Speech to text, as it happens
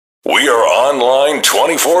We are online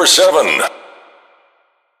 24/7.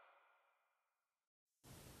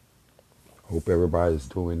 Hope everybody's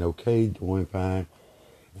doing okay, doing fine,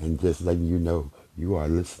 and just letting you know you are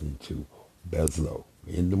listening to Bezlo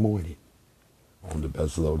in the morning on the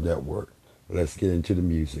Bezlo Network. Let's get into the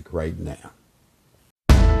music right now.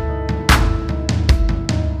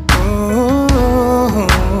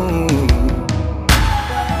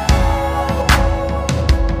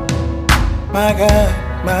 My God,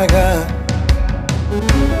 my God.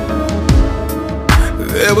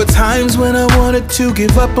 There were times when I wanted to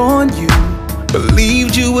give up on you.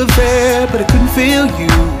 Believed you were there, but I couldn't feel you.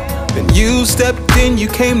 Then you stepped in, you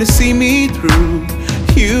came to see me through.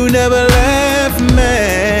 You never left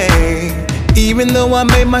me. Even though I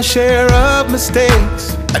made my share of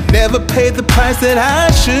mistakes, I never paid the price that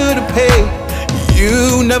I should have paid.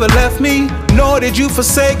 You never left me, nor did you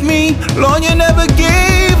forsake me. Lord, you never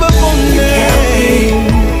gave up on me.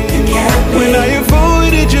 When I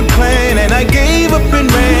avoided your plan and I gave up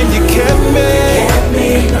and ran, you kept me.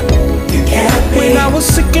 When I was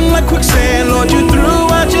sinking like quicksand, Lord, you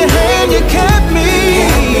threw out your hand, you kept me.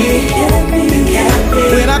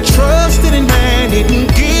 When I trusted in man,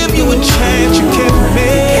 didn't give you a chance, you kept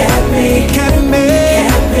me. Kept me.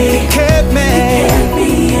 Kept me.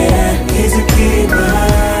 He's a keeper.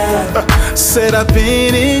 Said I've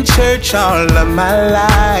been in church all of my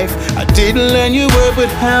life. I didn't learn your word, but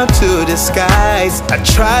how to disguise. I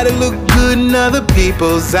try to look good in other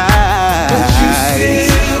people's eyes, but you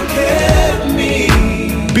still kept me.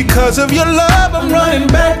 Because of your love, I'm running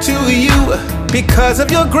back to you. Because of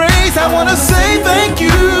your grace, I wanna say thank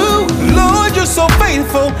you. Lord, you're so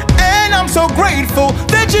faithful, and I'm so grateful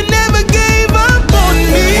that you never gave up on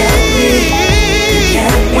me.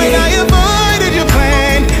 When I avoided your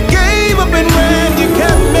plan, gave up and ran, you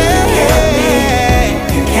kept me.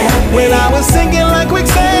 When I was sinking like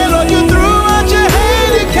quicksand, Lord, you threw out your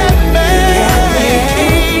hand, you kept me.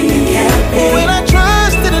 When I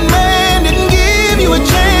trusted in man, didn't give you a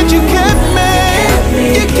chance, you kept me.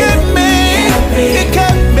 You kept me. You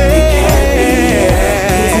kept me.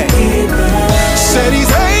 Said he's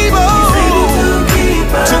able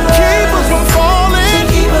to keep us from falling,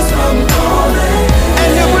 and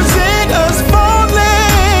he'll present us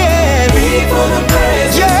falling before the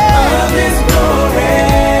presence of his glory.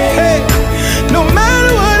 Hey, no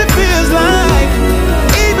matter what it feels like,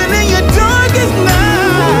 even in your darkest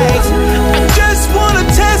nights, I just want to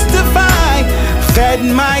testify that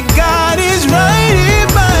my God is right here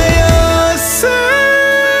by your side.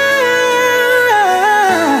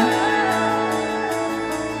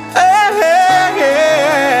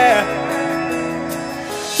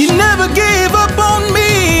 You never gave up on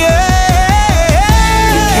me.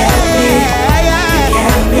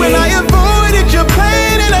 When I avoided your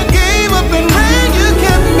plan and I gave up and ran, you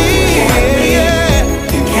kept me.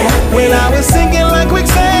 When I was sinking like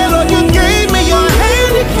quicksand, Lord, you gave me your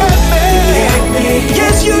hand, you kept me.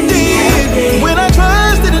 Yes, you did. When I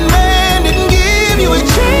trusted in man, didn't give you a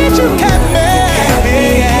chance, you kept me.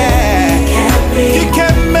 You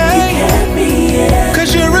kept me.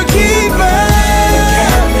 'Cause you're a keeper.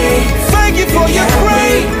 Thank you for your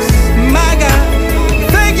grace, my God.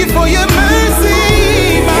 Thank you for your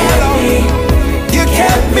mercy, my Lord. You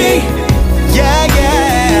kept me. Yeah,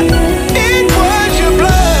 yeah. It was your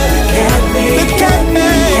blood that kept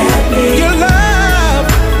me. Your love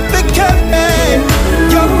that kept me.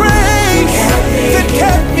 Your grace that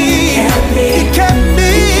kept me. You kept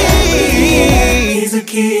me. He's a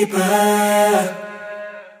keeper.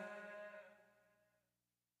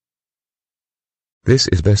 This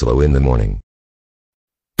is Bezlo in the morning.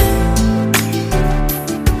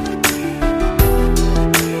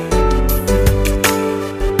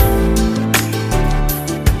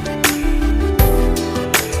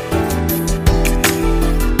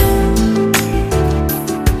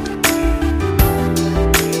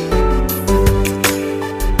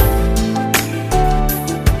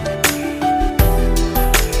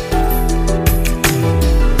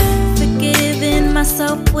 Forgiving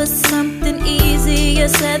myself was something easier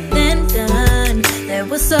said than done. There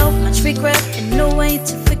was so much regret and no way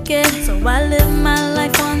to forget, so I lived my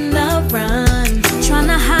life on the run, trying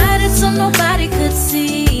to hide it so nobody could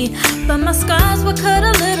see. But my scars were cut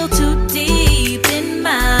a little too deep in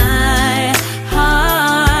my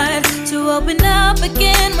heart. To open up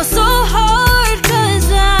again was so hard, 'cause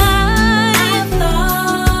I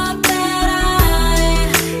thought that I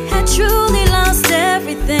had truly lost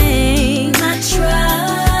everything. My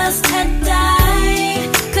trust had died,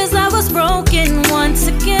 'cause I was broken once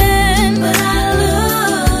again. But I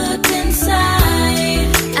looked inside,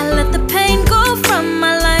 I let the pain go from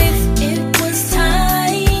my life. It was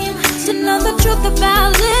time the truth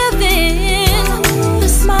about living. The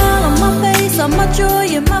smile on my face, all my joy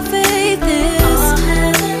and my faith is all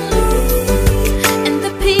heavenly. And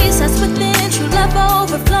the peace that's within, true love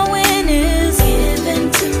overflowing is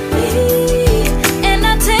given to me. And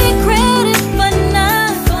I take credit for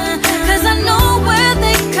none, 'cause I know where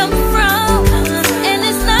they come from. And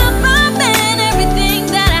it's not my man, everything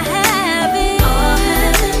that I have is all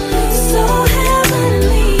heavenly, so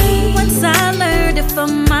heavenly. Once I learned it for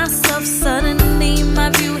myself, suddenly my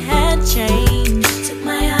view had changed. Took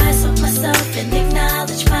my eyes off myself and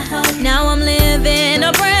acknowledged my help. Now I'm living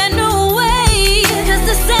a brand new way. 'Cause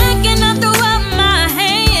the second I threw up my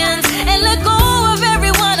hands and let go of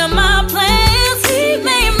every one of my plans, He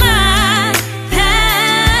made my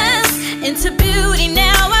past into beauty.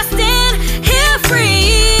 Now I stand here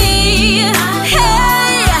free.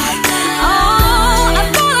 Hey, oh, I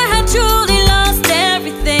thought I had truly lost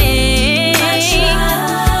everything. My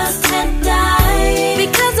trust had died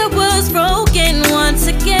because I was broken once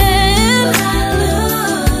again. But I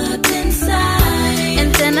looked inside, and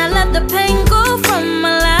then I let the pain go from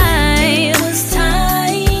my life. It was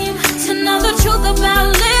time to know the truth about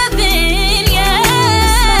living, yeah.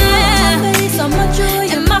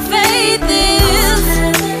 And my faith is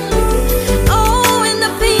oh, and the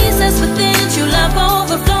peace that's within, true love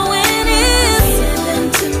overflowing is given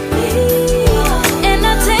to me. And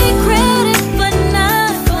I take credit for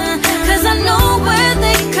none, 'cause I know where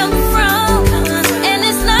they come from. And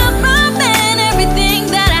it's not my man, everything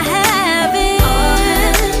that I have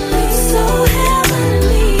is so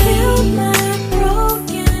heavenly. Heal my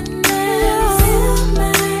brokenness, heal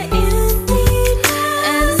my emptiness,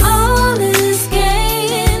 and all is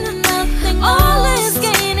gain, nothing. All is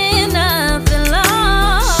gain and nothing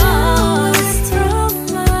lost. Showers from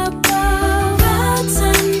above, God's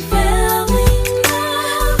unfailing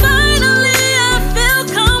love. Finally, I feel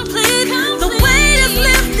complete. The weight is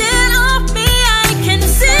lifted off me. I can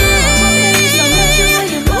see.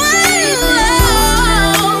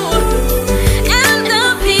 And the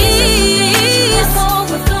peace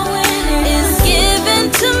is given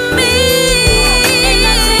to me.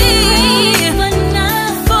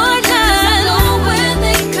 For none, know where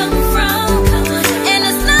they come from. And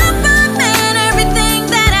it's not my man, everything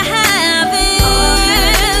that I have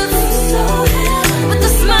is so heavenly. With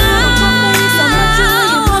a smile,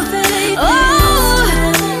 oh,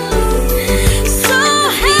 so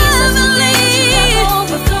heavenly,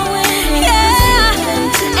 yeah.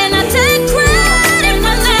 And I take credit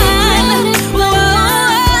for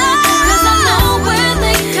that, 'cause I know where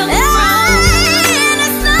they come from. And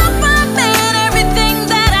it's not my man, everything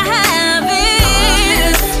that I have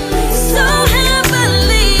is so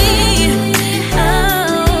heavenly. Oh,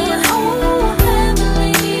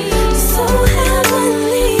 heavenly, so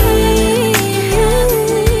heavenly.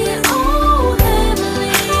 Oh,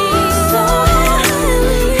 heavenly, so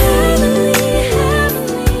heavenly,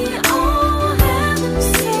 heavenly, oh, heavenly,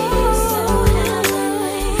 so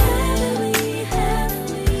heavenly,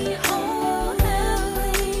 heavenly, oh,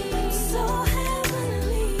 heavenly, so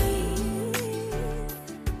heavenly.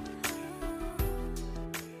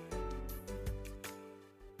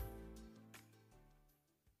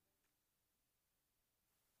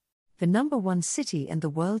 The number one city in the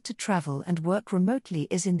world to travel and work remotely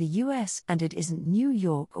is in the US, and it isn't New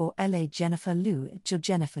York or LA. Jennifer Liu.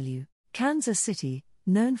 Kansas City,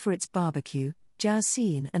 known for its barbecue, jazz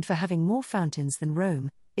scene, and for having more fountains than Rome,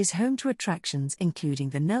 is home to attractions including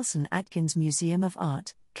the Nelson Atkins Museum of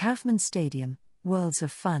Art, Kaufman Stadium, Worlds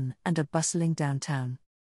of Fun, and a bustling downtown.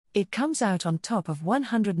 It comes out on top of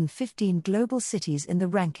 115 global cities in the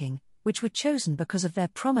ranking, which were chosen because of their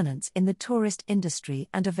prominence in the tourist industry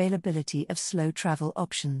and availability of slow travel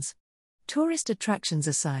options. Tourist attractions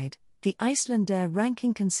aside, the Icelandair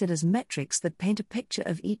ranking considers metrics that paint a picture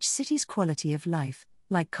of each city's quality of life,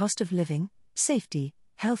 like cost of living, safety,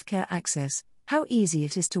 healthcare access, how easy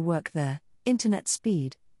it is to work there, internet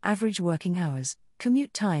speed, average working hours,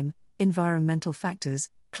 commute time, environmental factors,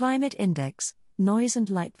 climate index, noise and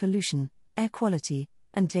light pollution, air quality,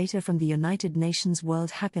 and data from the United Nations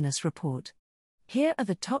World Happiness Report. Here are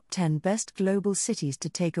the top 10 best global cities to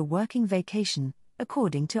take a working vacation,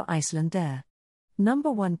 according to Icelandair.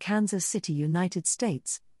 Number 1 Kansas City, United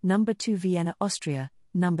States. Number 2 Vienna, Austria.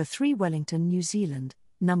 Number 3 Wellington, New Zealand.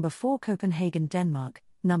 Number 4 Copenhagen, Denmark.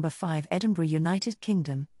 Number 5 Edinburgh, United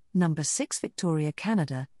Kingdom. Number 6 Victoria,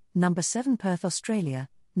 Canada. Number 7 Perth, Australia.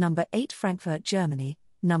 Number 8 Frankfurt, Germany.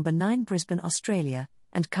 Number 9 Brisbane, Australia.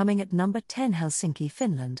 And coming at number 10 Helsinki,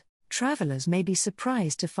 Finland. Travelers may be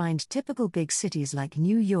surprised to find typical big cities like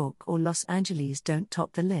New York or Los Angeles don't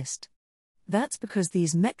top the list. That's because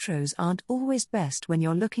these metros aren't always best when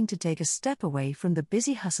you're looking to take a step away from the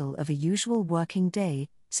busy hustle of a usual working day,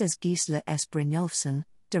 says Gisela S. Brynjolfsson,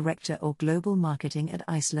 Director of Global Marketing at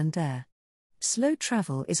Icelandair. Slow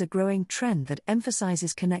travel is a growing trend that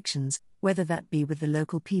emphasizes connections, whether that be with the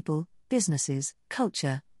local people, businesses,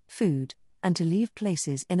 culture, food, and to leave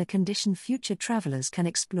places in a condition future travelers can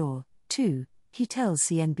explore, too, he tells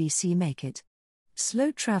CNBC Make It.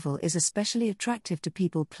 Slow travel is especially attractive to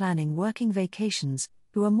people planning working vacations,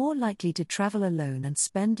 who are more likely to travel alone and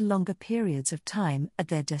spend longer periods of time at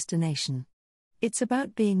their destination. It's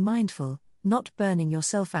about being mindful, not burning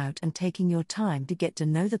yourself out and taking your time to get to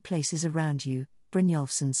know the places around you,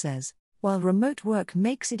 Brynjolfsson says. While remote work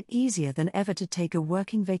makes it easier than ever to take a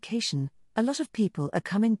working vacation, a lot of people are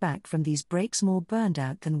coming back from these breaks more burned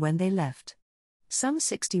out than when they left. Some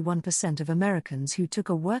 61% of Americans who took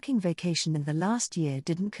a working vacation in the last year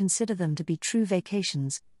didn't consider them to be true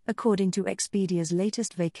vacations, according to Expedia's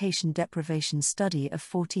latest vacation deprivation study of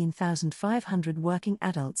 14,500 working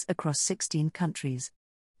adults across 16 countries.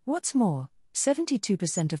 What's more,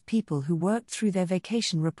 72% of people who worked through their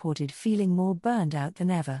vacation reported feeling more burned out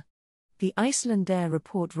than ever. The Icelandair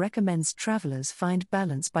report recommends travelers find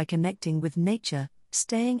balance by connecting with nature,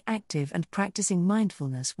 staying active and practicing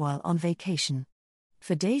mindfulness while on vacation.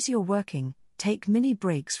 For days you're working, take mini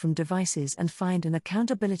breaks from devices and find an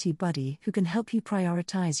accountability buddy who can help you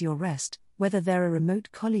prioritize your rest, whether they're a remote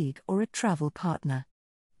colleague or a travel partner.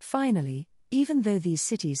 Finally, even though these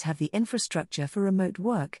cities have the infrastructure for remote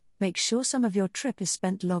work, make sure some of your trip is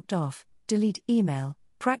spent logged off, delete email,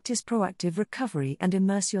 practice proactive recovery and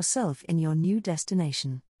immerse yourself in your new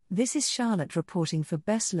destination. This is Charlotte reporting for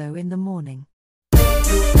Beslow in the Morning.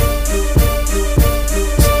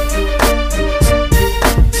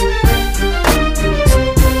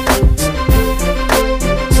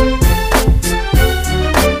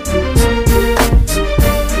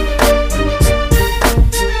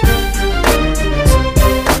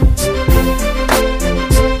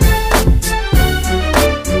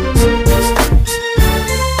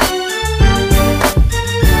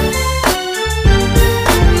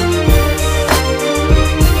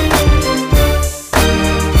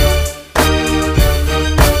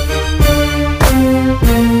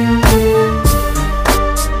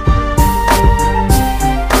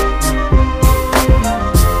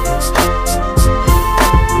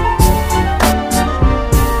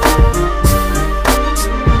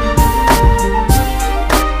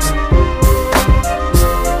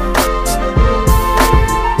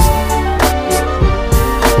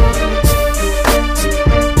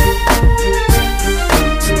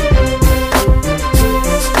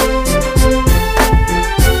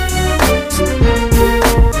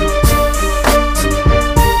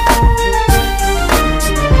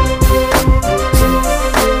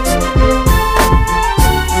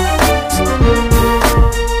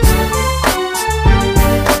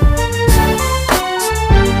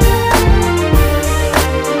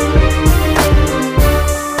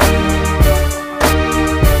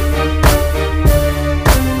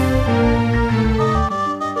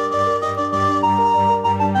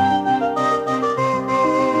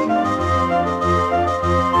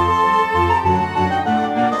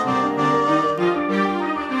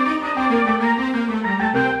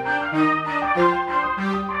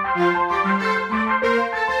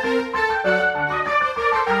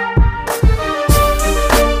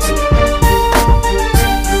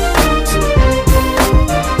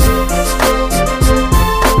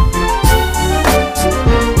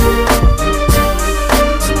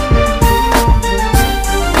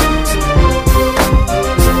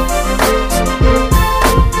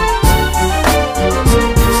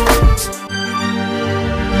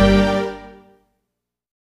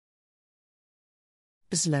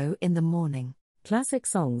 Beslow in the Morning. Classic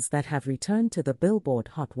songs that have returned to the Billboard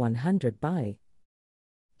Hot 100 by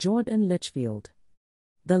Jordan Litchfield.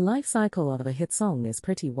 The life cycle of a hit song is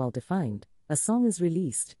pretty well defined. A song is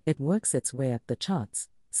released, it works its way up the charts,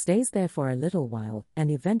 stays there for a little while,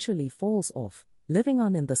 and eventually falls off, living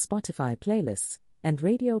on in the Spotify playlists and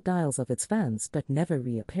radio dials of its fans but never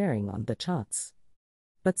reappearing on the charts.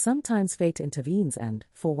 But sometimes fate intervenes and,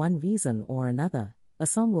 for one reason or another, a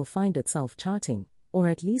song will find itself charting, or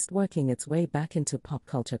at least working its way back into pop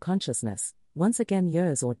culture consciousness, once again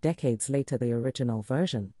years or decades later the original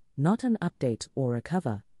version, not an update or a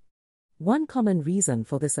cover. One common reason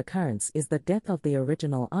for this occurrence is the death of the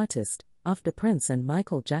original artist, after Prince and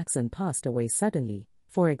Michael Jackson passed away suddenly.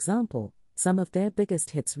 For example, some of their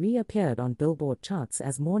biggest hits reappeared on Billboard charts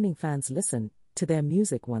as mourning fans listen to their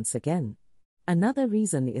music once again. Another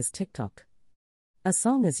reason is TikTok. A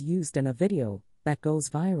song is used in a video that goes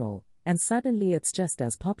viral, and suddenly it's just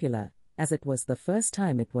as popular as it was the first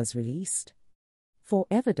time it was released. For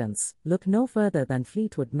evidence, look no further than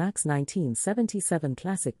Fleetwood Mac's 1977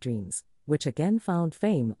 classic Dreams, which again found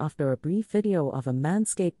fame after a brief video of a man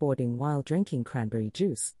skateboarding while drinking cranberry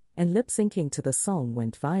juice, and lip-syncing to the song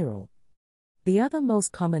went viral. The other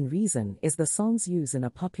most common reason is the song's use in a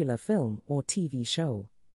popular film or TV show.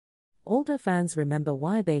 Older fans remember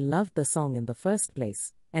why they loved the song in the first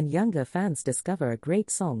place, and younger fans discover a great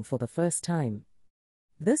song for the first time.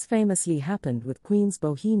 This famously happened with Queen's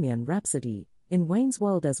Bohemian Rhapsody, in Wayne's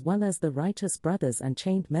World, as well as the Righteous Brothers'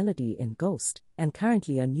 Unchained Melody in Ghost, and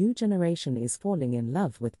currently a new generation is falling in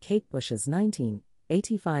love with Kate Bush's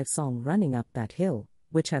 1985 song Running Up That Hill,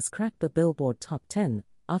 which has cracked the Billboard Top 10,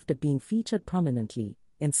 after being featured prominently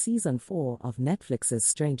in Season 4 of Netflix's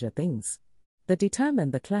Stranger Things. They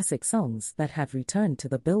determine the classic songs that have returned to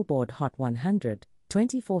the Billboard Hot 100,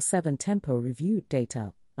 24/7 Tempo reviewed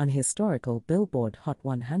data on historical Billboard Hot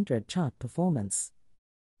 100 chart performance.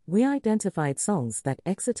 We identified songs that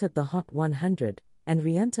exited the Hot 100 and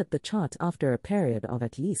re-entered the chart after a period of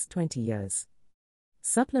at least 20 years.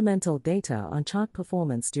 Supplemental data on chart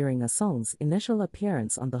performance during a song's initial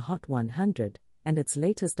appearance on the Hot 100 and its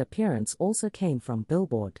latest appearance also came from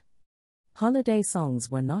Billboard. Holiday songs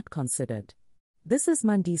were not considered. This is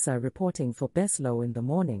Mandisa reporting for Beslow in the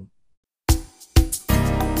Morning.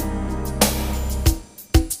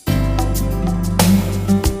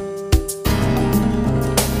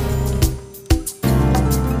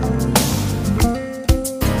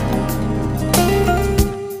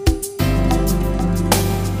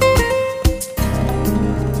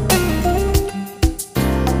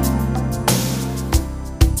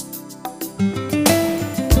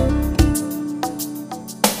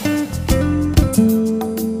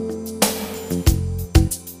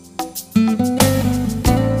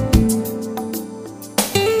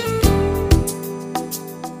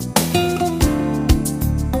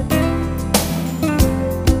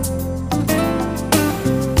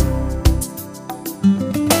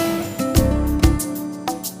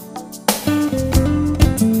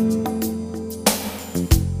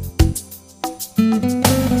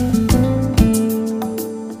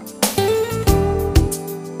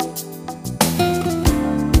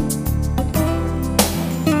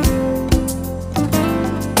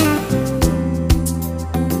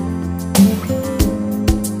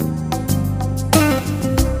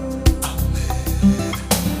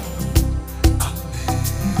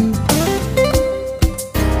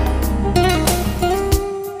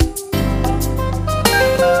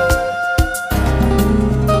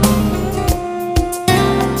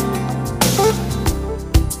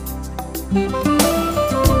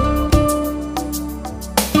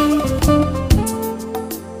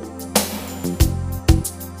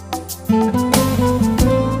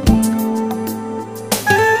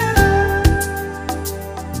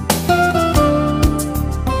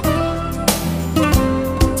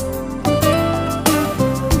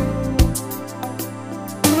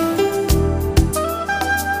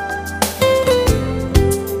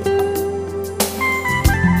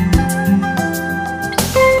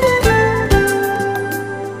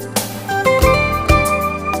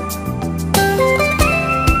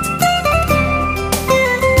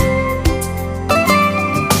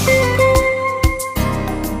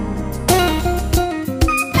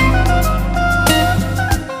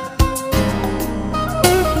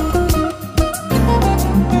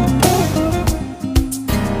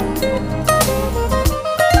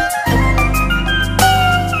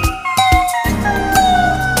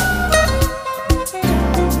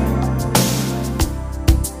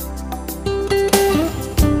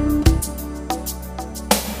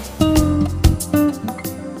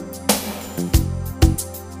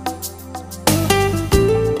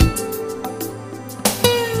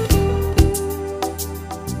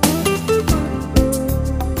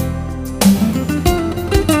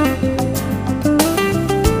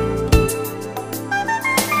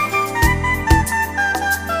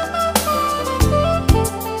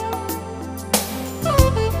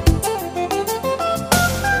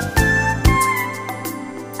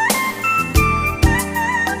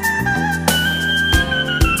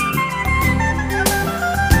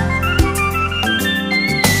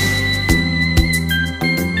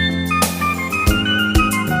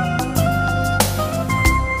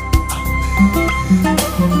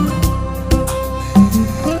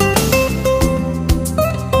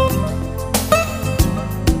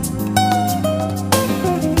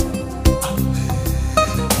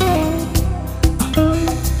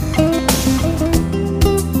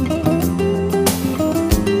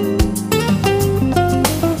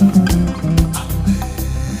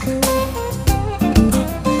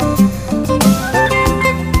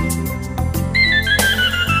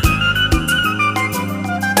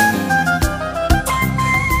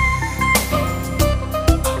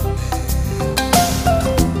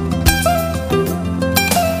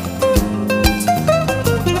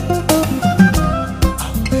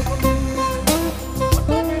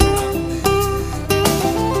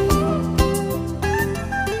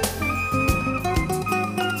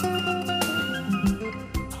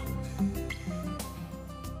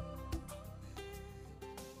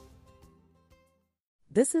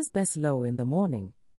 This is Best Low in the Morning.